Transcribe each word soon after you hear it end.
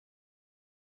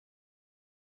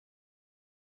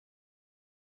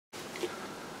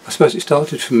I suppose it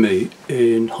started for me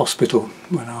in hospital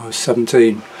when I was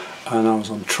 17 and I was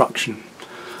on traction,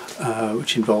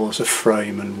 which involves a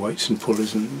frame and weights and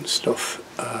pulleys and stuff.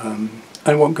 And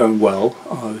it wasn't going well.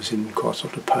 I was in quite a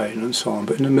lot of pain and so on,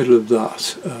 but in the middle of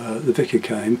that the vicar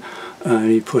came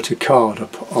and he put a card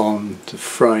up on the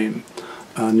frame,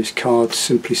 and this card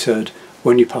simply said,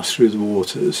 "When you pass through the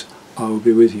waters, I will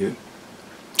be with you."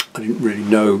 I didn't really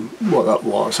know what that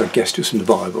was. I guessed it was from the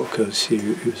Bible because he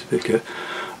was a vicar.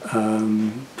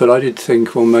 But I did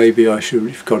think, well, maybe I should,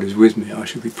 if God is with me, I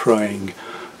should be praying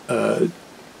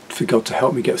for God to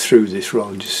help me get through this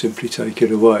rather than just simply take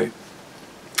it away.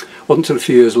 It wasn't until a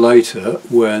few years later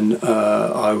when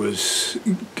I was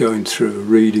going through a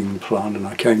reading plan and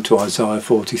I came to Isaiah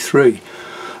 43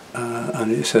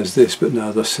 and it says this, "But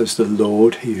now thus says the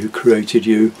Lord, he who created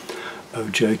you, O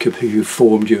Jacob, he who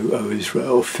formed you, O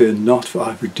Israel, fear not, for I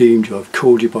have redeemed you, I have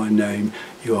called you by name,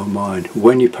 you are mine.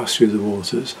 When you pass through the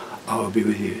waters, I will be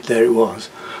with you." There it was.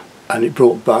 And it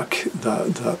brought back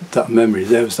that memory.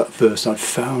 There was that verse, I'd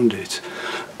found it.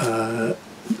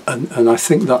 And I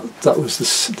think that was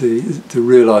the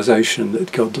realisation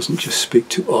that God doesn't just speak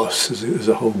to us as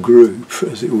a whole group,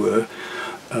 as it were,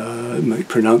 make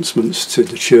pronouncements to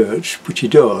the church, which he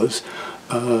does,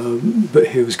 but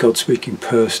here was God speaking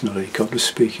personally. God was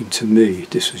speaking to me.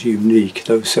 This was unique.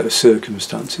 Those set of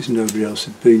circumstances nobody else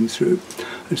had been through.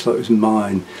 It's like it was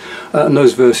mine. And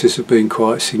those verses have been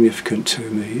quite significant to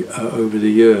me over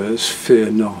the years.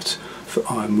 "Fear not, for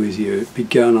I am with you." It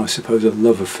began, I suppose, a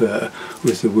love affair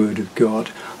with the Word of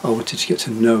God. I wanted to get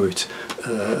to know it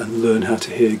and learn how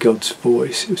to hear God's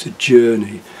voice. It was a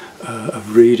journey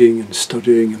of reading and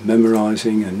studying and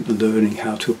memorising and learning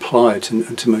how to apply it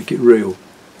and to make it real.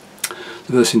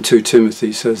 The verse in 2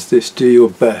 Timothy says this, "Do your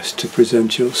best to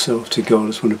present yourself to God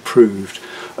as one approved,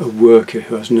 a worker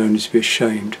who has no need to be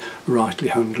ashamed, rightly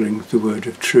handling the word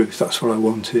of truth." That's what I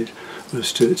wanted,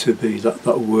 was to be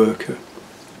that worker.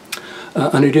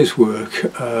 And it is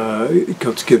work.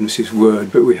 God's given us his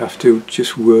word, but we have to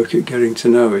just work at getting to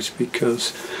know it,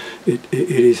 because it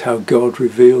is how God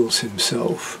reveals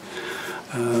himself.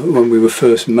 When we were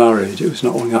first married, it was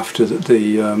not long after that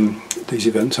these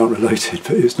events aren't related,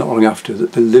 but it was not long after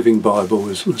that the Living Bible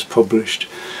was published.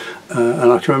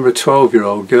 And I can remember a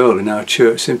 12-year-old girl in our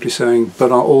church simply saying,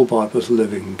 "But are all Bibles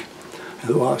living?" I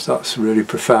thought, well, that's really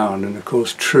profound, and of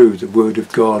course true. The Word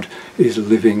of God is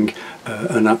living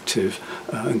and active,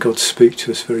 and God speaks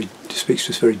to us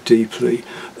very deeply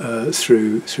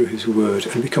through his Word,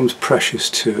 and becomes precious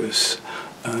to us.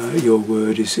 Your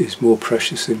word is more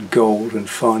precious than gold and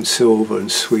fine silver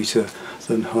and sweeter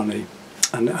than honey.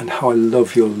 And how I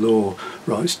love your law,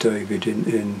 writes David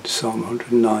in Psalm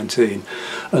 119.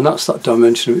 And that's that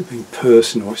dimension of it being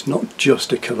personal. It's not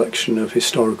just a collection of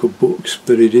historical books,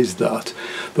 but it is that.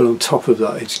 But on top of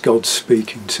that, it's God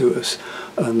speaking to us.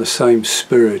 And the same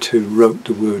Spirit who wrote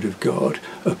the Word of God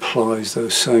applies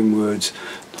those same words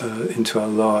into our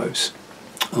lives.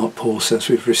 Like Paul says,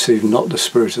 we've received not the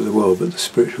spirit of the world, but the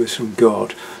Spirit who is from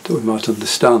God, that we might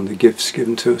understand the gifts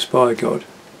given to us by God.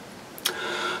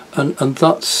 And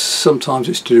that's, sometimes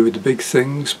it's to do with the big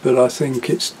things, but I think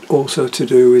it's also to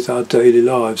do with our daily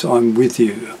lives. I'm with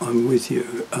you,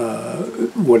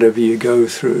 whatever you go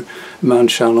through. Man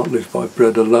shall not live by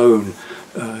bread alone,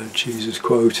 Jesus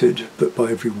quoted, but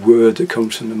by every word that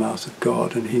comes from the mouth of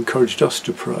God. And he encouraged us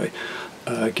to pray,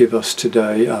 "Give us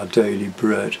today our daily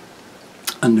bread."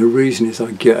 And the reason is,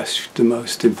 I guess, the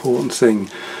most important thing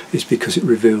is because it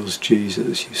reveals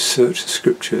Jesus. You search the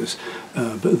scriptures,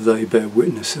 but they bear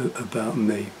witness about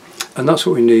me. And that's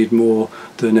what we need more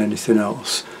than anything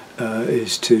else,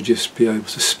 is to just be able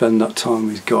to spend that time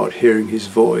with God, hearing his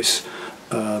voice,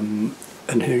 and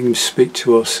hearing him speak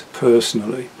to us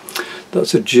personally.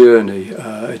 That's a journey.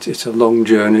 It's a long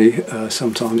journey.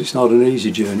 Sometimes it's not an easy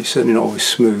journey. It's certainly not always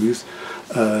smooth.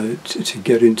 To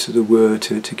get into the Word,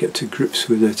 to get to grips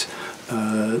with it,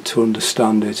 to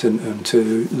understand it, and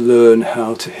to learn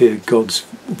how to hear God's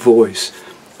voice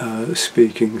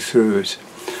speaking through it.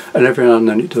 And every now and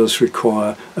then it does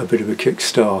require a bit of a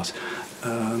kickstart.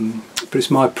 But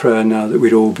it's my prayer now that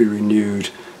we'd all be renewed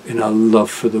in our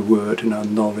love for the Word and our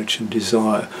knowledge and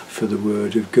desire for the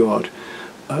Word of God.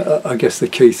 I guess the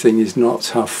key thing is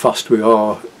not how fast we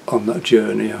are on that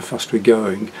journey, how fast we're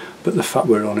going, but the fact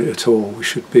we're on it at all. We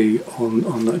should be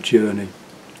on that journey,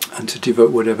 and to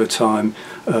devote whatever time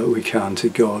we can to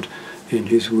God in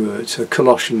his word. So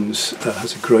Colossians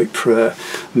has a great prayer: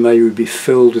 "May we be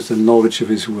filled with the knowledge of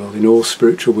his will in all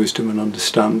spiritual wisdom and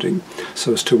understanding,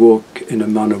 so as to walk in a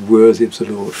manner worthy of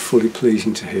the Lord, fully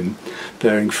pleasing to him,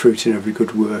 bearing fruit in every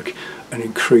good work and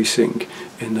increasing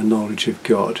in the knowledge of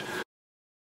God."